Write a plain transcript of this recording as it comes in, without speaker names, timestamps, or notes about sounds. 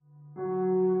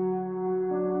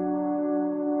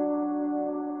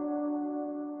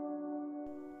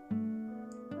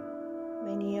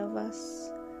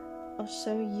us are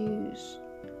so used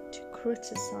to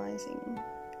criticizing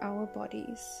our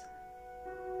bodies,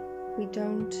 we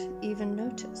don't even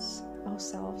notice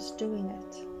ourselves doing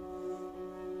it.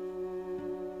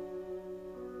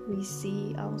 We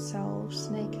see ourselves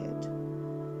naked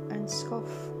and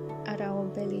scoff at our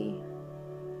belly,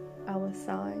 our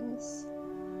thighs,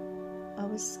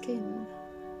 our skin.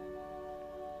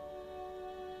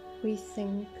 We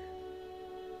think,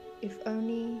 if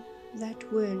only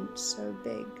that weren't so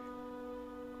big.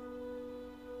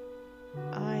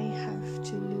 I have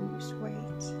to lose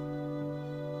weight.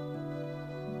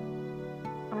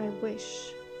 I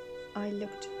wish I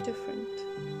looked different.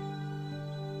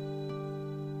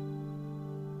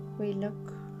 We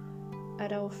look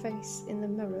at our face in the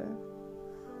mirror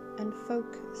and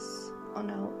focus on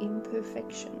our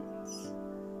imperfections,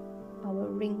 our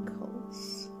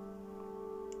wrinkles,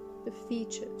 the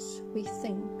features we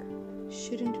think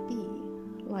shouldn't be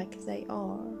like they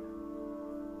are.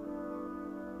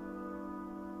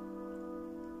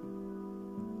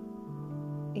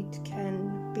 It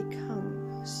can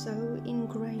become so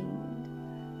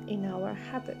ingrained in our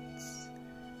habits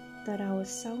that our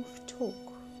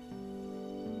self-talk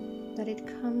that it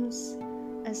comes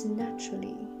as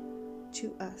naturally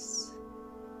to us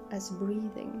as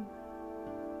breathing.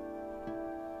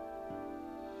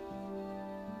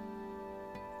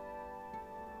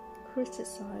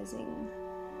 Criticizing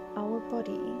our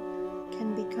body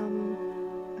can become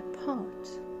a part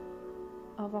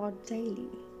of our daily,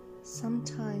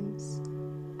 sometimes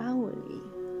hourly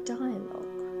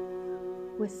dialogue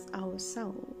with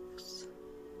ourselves.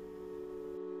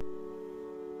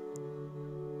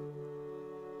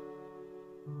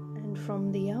 And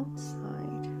from the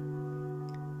outside,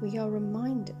 we are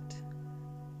reminded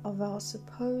of our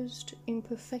supposed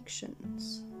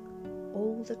imperfections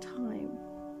all the time.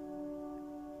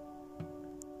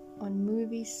 On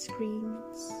movie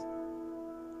screens,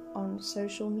 on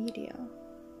social media,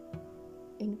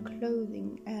 in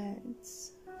clothing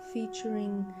ads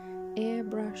featuring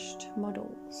airbrushed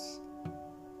models.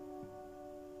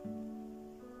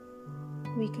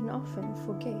 We can often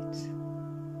forget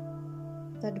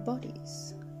that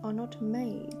bodies are not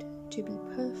made to be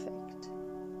perfect,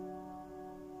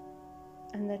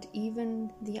 and that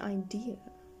even the idea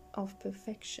of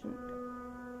perfection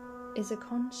is a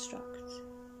construct.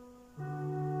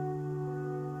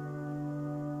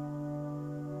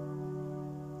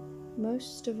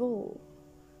 Most of all,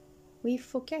 we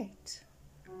forget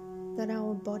that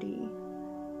our body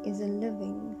is a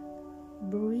living,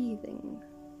 breathing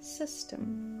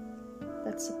system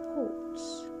that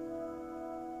supports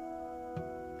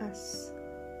us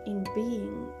in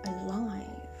being alive.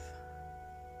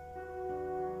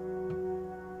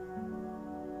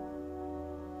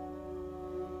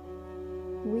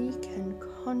 We can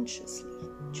consciously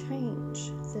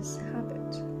change this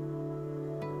habit,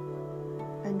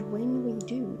 and when we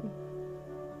do,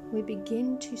 we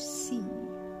begin to see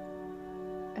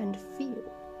and feel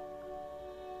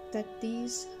that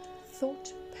these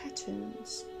thought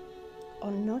patterns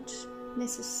are not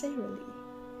necessarily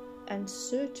and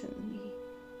certainly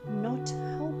not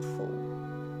helpful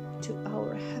to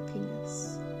our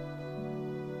happiness.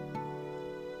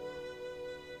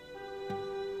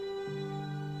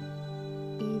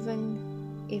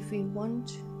 Even if we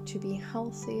want to be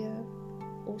healthier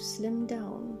or slim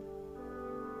down,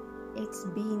 it's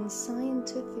been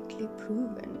scientifically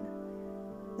proven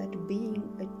that being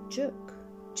a jerk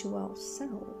to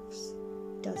ourselves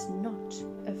does not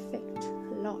affect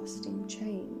lasting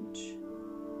change.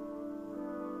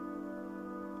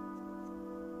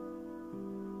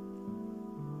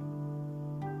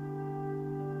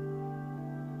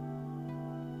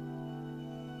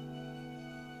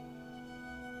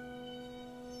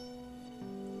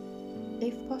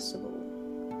 If possible,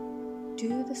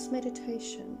 do this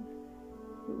meditation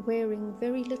wearing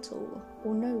very little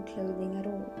or no clothing at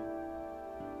all.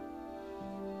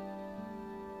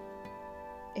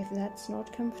 If that's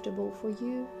not comfortable for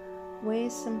you, wear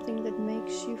something that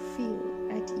makes you feel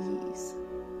at ease.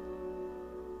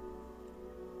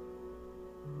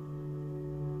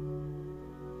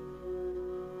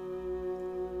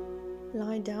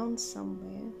 Lie down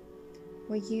somewhere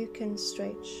where you can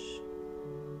stretch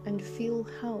and feel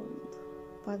held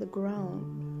by the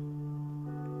ground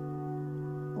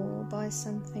or by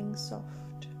something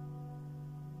soft.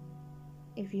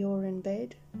 If you're in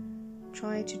bed,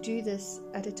 try to do this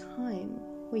at a time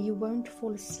where you won't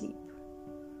fall asleep.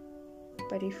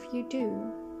 But if you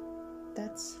do,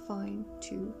 that's fine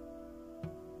too.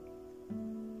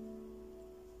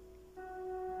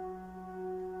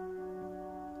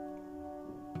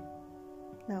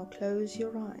 Now close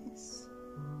your eyes.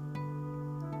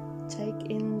 Take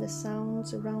in the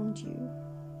sounds around you.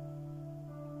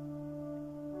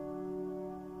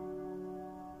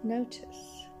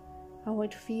 Notice how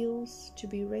it feels to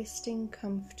be resting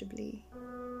comfortably,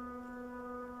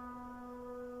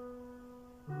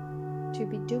 to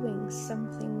be doing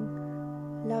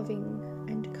something loving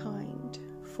and kind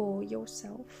for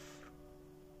yourself.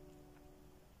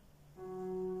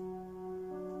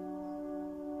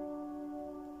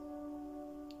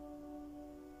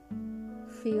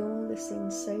 Feel the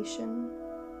sensation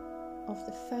of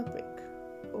the fabric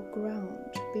or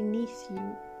ground beneath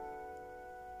you,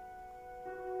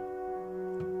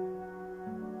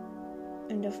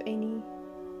 and of any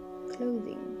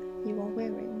clothing you are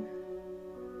wearing.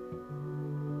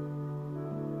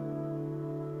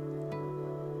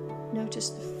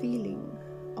 Notice the feeling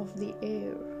of the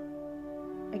air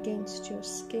against your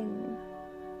skin.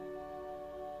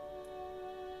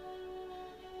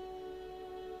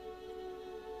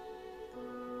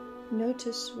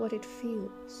 Notice what it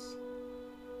feels.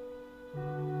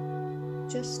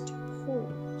 Just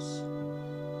pause.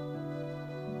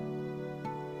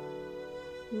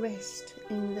 Rest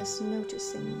in this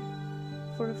noticing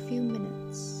for a few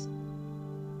minutes.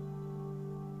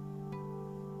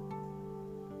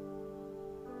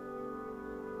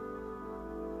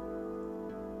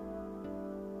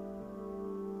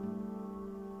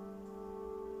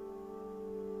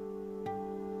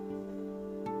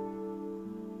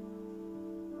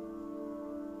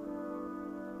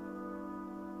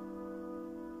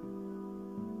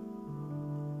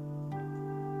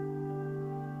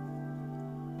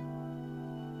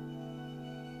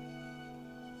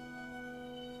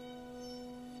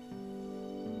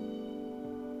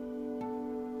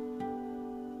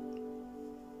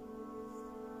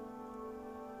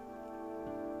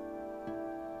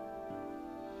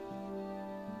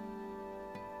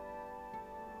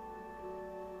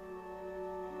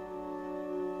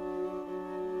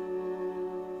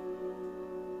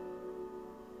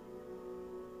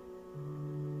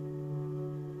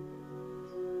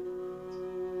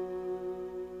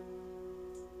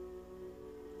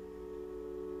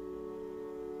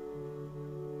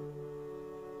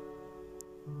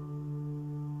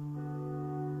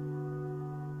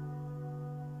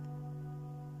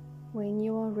 When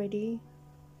you are ready,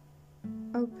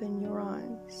 open your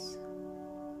eyes.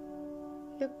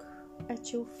 Look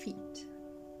at your feet.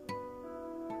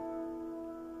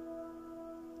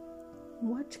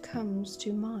 What comes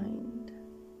to mind?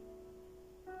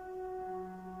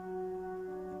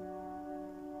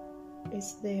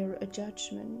 Is there a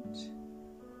judgment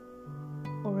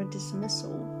or a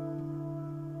dismissal?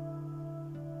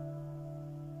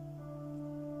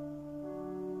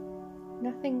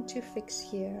 Nothing to fix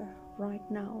here right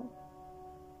now.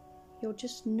 You're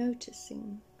just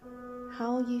noticing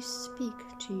how you speak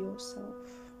to yourself.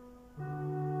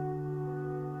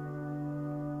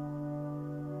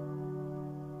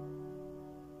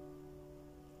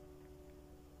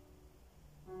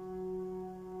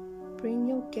 Bring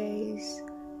your gaze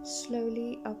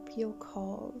slowly up your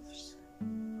calves,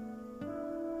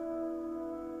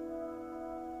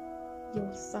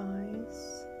 your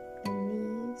thighs and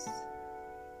knees.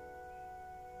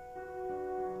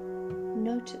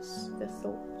 Notice the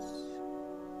thoughts.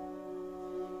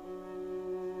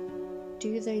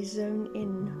 Do they zone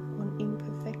in on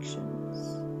imperfections?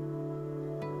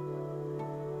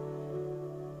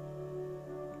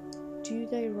 Do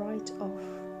they write off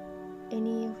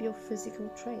any of your physical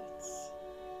traits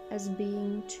as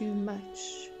being too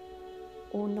much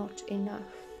or not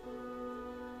enough?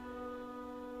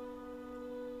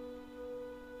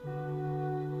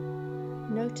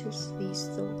 Notice these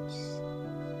thoughts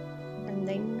and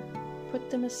then put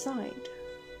them aside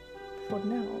for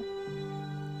now.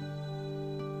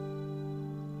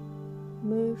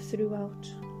 Move throughout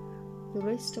the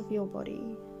rest of your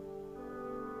body.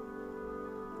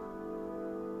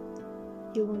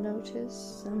 You will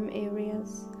notice some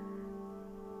areas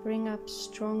bring up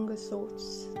stronger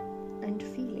thoughts and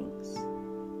feelings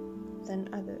than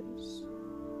others.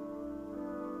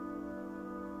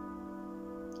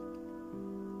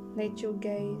 Let your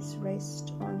gaze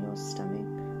rest on your stomach,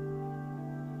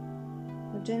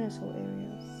 your genital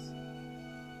areas,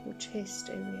 your chest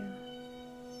area.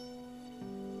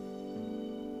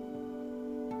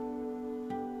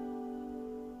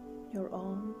 Your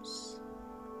arms,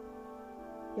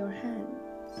 your hands.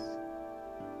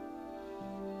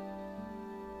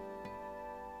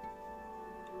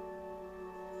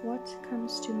 What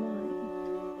comes to mind?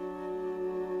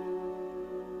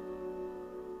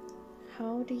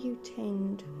 How do you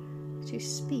tend to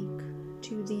speak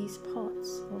to these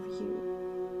parts of you.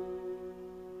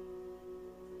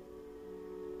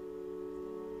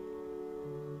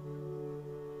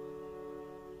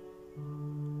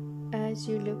 As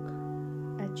you look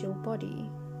at your body,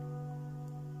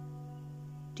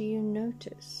 do you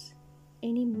notice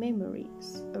any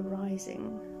memories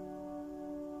arising?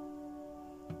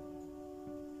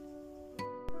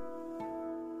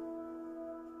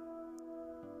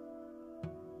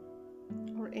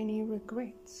 Or any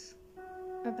regrets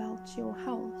about your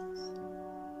health?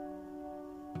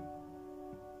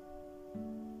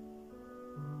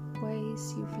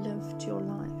 Ways you've lived your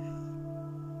life?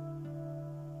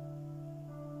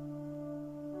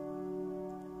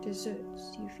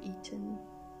 Desserts you've eaten?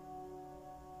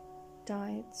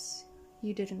 Diets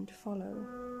you didn't follow?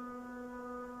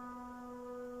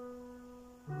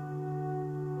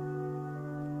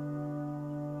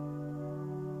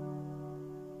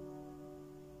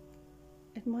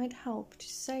 It might help to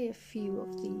say a few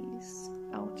of these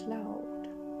out loud.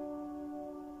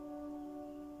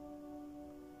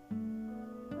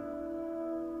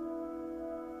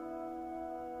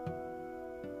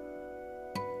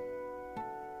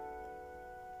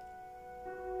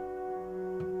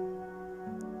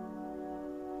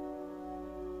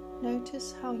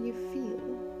 Notice how you feel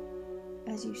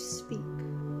as you speak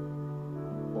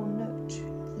or note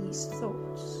these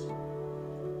thoughts.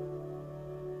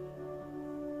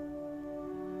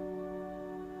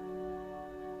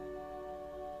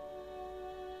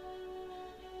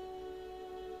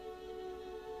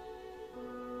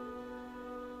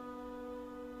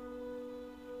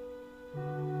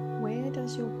 Where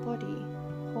does your body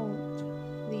hold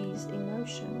these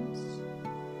emotions?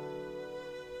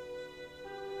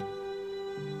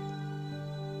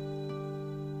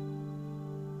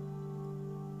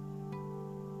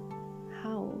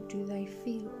 How do they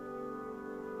feel?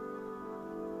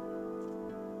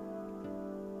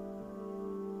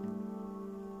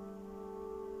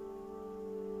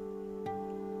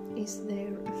 Is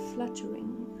there a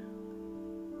fluttering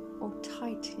or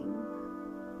tightening?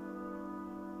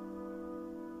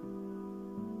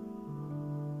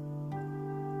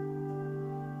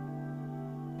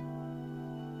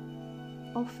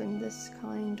 Often this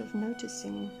kind of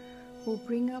noticing will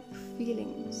bring up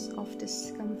feelings of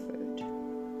discomfort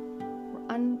or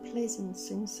unpleasant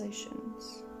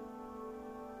sensations.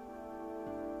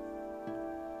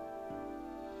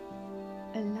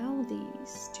 Allow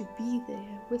these to be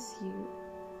there with you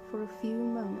for a few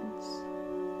moments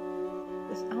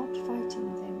without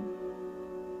fighting them,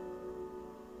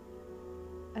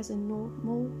 as a more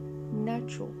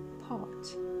natural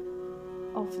part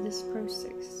of this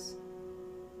process.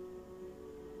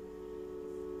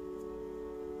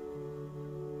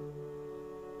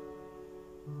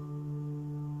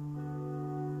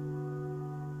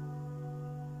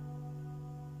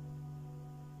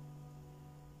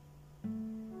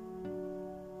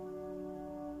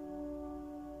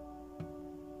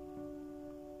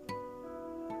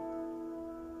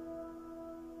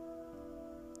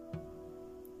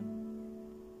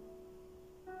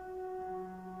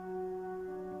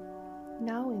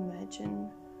 Now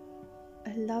imagine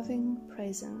a loving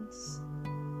presence.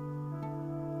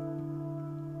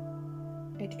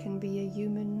 It can be a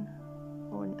human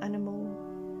or an animal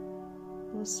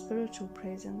or a spiritual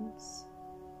presence.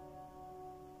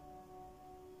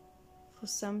 For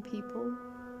some people,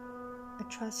 a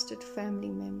trusted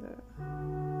family member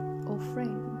or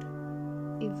friend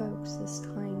evokes this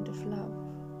kind of love.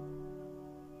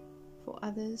 For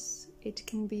others, it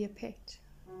can be a pet.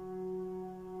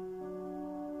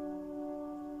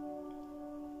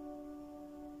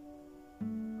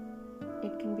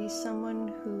 It can be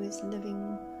someone who is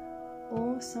living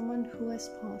or someone who has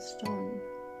passed on.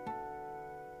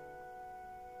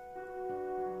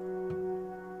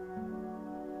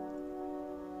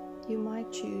 You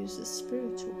might choose a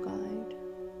spiritual guide,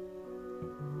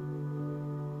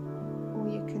 or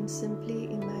you can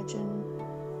simply imagine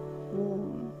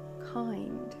warm,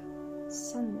 kind,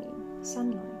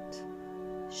 sunlight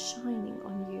shining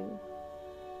on you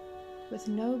with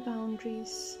no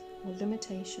boundaries or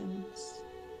limitations.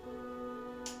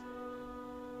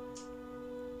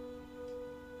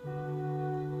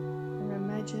 Or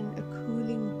imagine a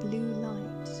cooling blue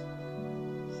light,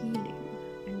 healing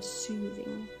and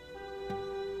soothing.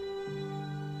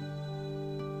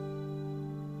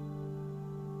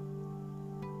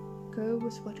 Go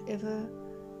with whatever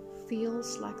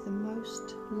feels like the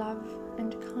most love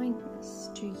and kindness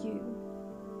to you.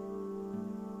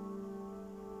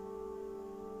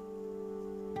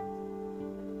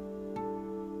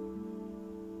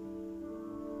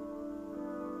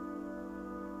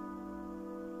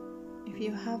 If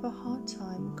you have a hard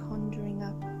time conjuring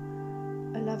up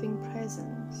a loving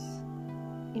presence,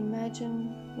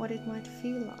 imagine what it might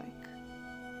feel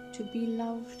like to be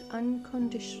loved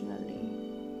unconditionally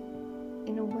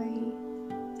in a way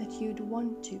that you'd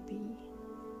want to be.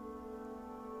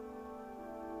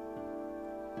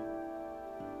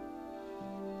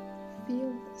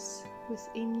 Feel this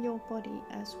within your body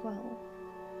as well.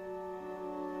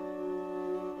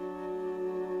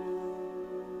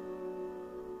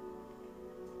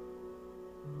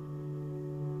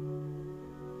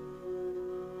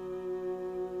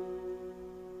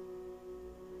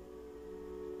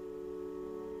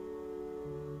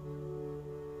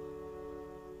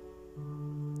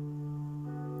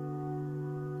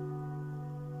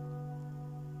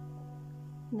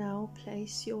 Now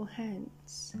place your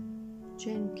hands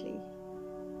gently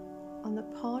on the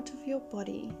part of your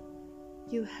body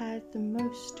you had the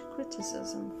most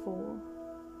criticism for.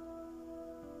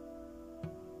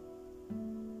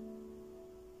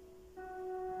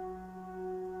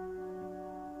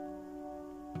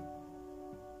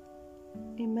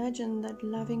 Imagine that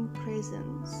loving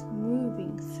presence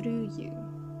moving through you,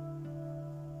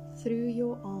 through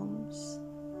your arms,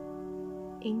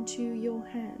 into your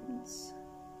hands,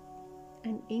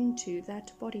 and into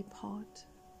that body part.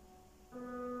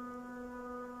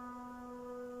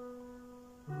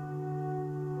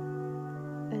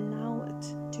 Allow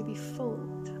it to be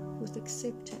filled with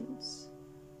acceptance,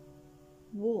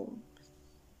 warmth,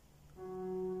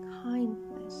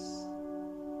 kindness.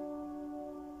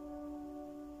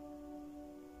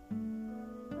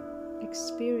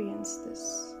 Experience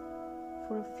this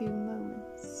for a few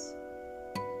moments.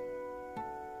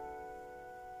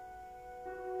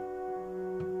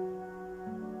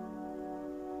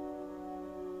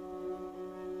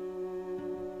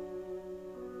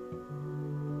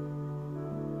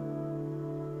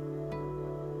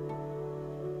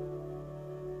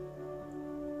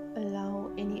 Allow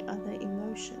any other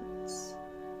emotions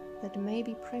that may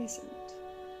be present,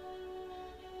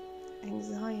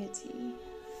 anxiety,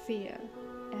 fear,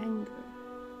 anger,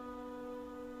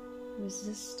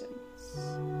 resistance,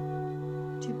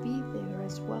 to be there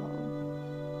as well.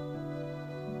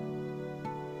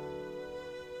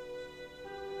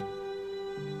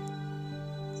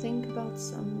 Think about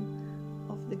some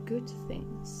of the good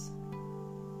things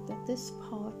that this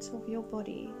part of your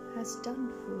body has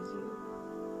done for you.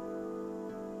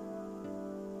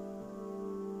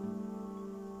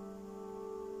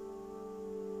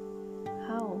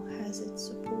 How has it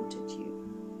supported you?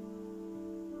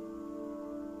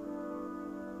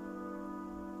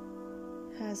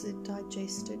 Has it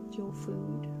digested your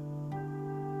food?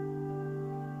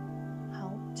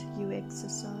 Helped you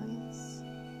exercise?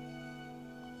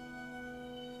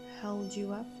 Held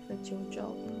you up at your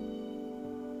job?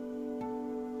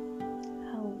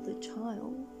 Held the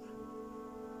child?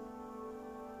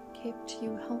 Kept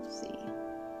you healthy?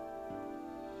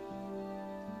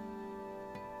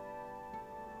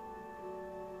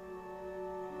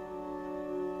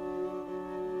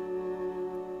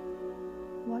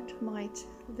 What might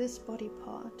this body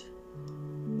part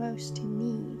most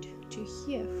need to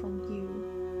hear from you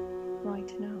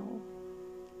right now?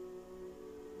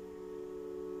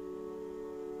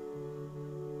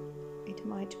 It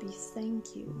might be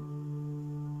thank you,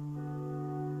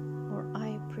 or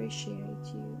I appreciate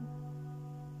you.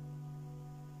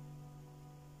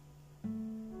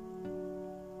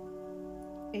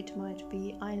 It might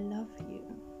be I love you.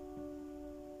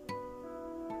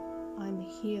 I'm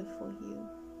here for you.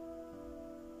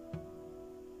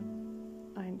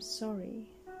 I'm sorry.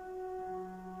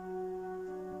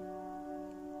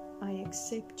 I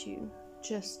accept you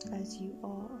just as you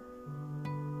are.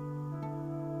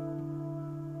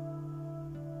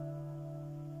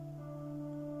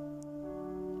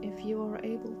 If you are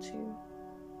able to,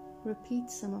 repeat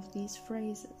some of these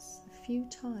phrases a few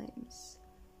times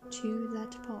to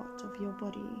that part of your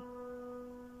body,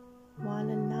 while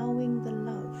allowing the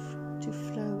love to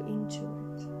flow into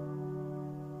it.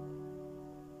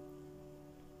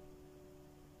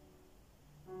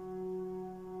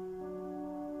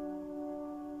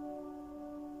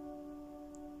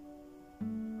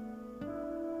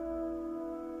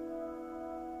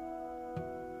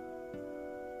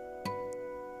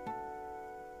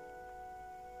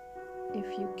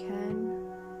 If you can,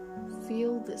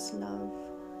 feel this love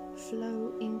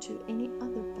flow into any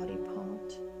other body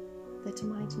part that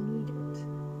might need it.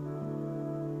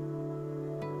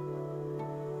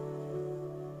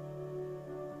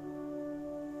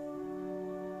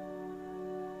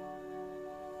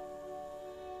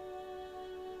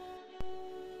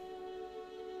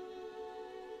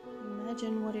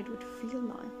 Imagine what it would feel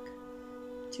like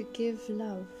to give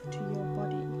love to your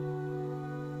body,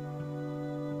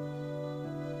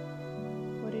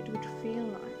 what it would feel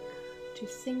like to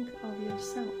think of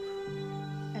yourself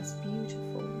as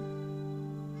beautiful,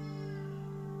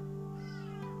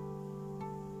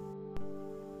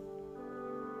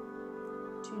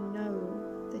 to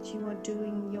know that you are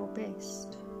doing your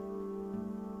best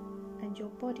and your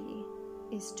body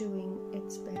is doing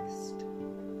its best.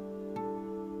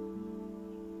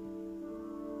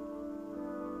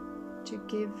 To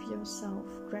give yourself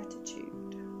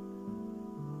gratitude,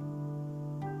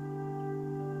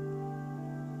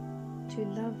 to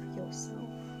love yourself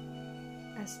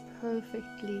as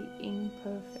perfectly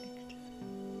imperfect,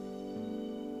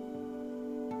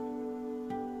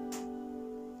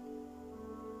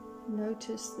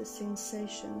 notice the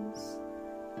sensations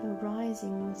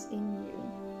arising within you.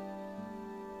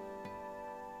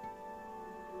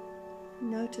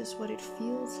 Notice what it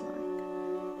feels like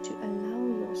to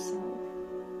allow yourself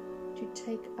to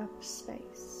take up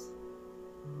space.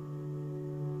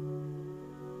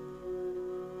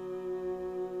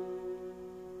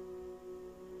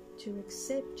 To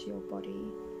accept your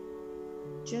body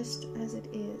just as it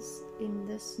is in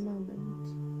this moment.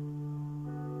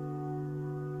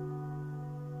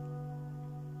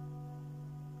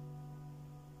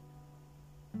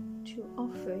 To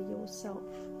offer yourself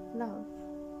love.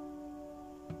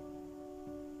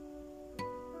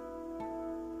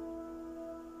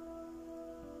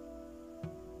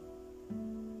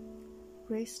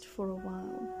 Rest for a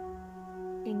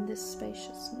while in this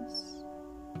spaciousness.